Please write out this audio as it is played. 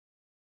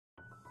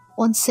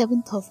On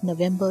 7th of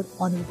November,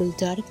 Honorable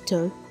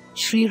Director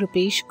Shri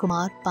Rupesh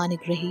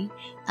Panigrahi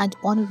and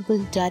Honorable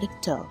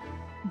Director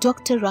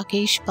Dr.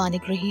 Rakesh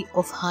Panigrahi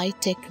of High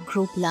Tech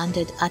Group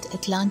landed at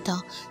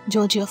Atlanta,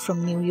 Georgia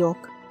from New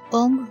York,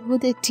 along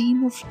with a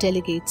team of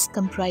delegates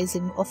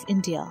comprising of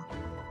India.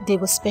 They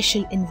were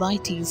special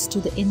invitees to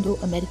the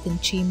Indo-American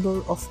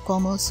Chamber of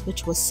Commerce,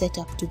 which was set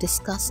up to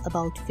discuss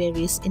about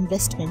various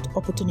investment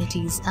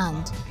opportunities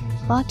and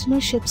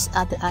partnerships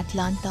at the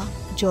Atlanta,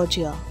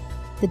 Georgia.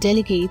 The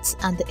delegates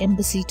and the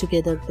embassy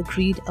together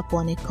agreed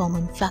upon a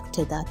common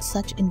factor that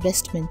such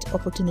investment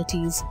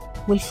opportunities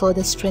will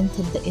further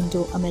strengthen the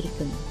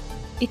Indo-American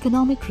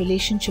economic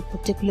relationship,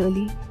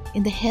 particularly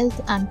in the health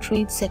and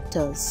trade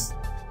sectors.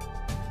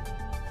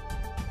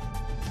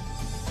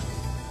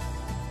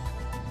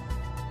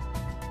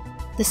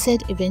 The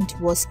said event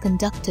was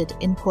conducted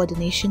in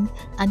coordination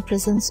and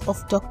presence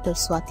of Dr.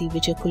 Swati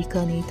Vijay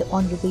Kulkarni, the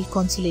Honorable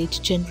Consulate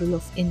General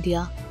of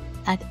India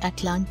at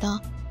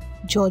Atlanta,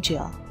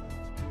 Georgia.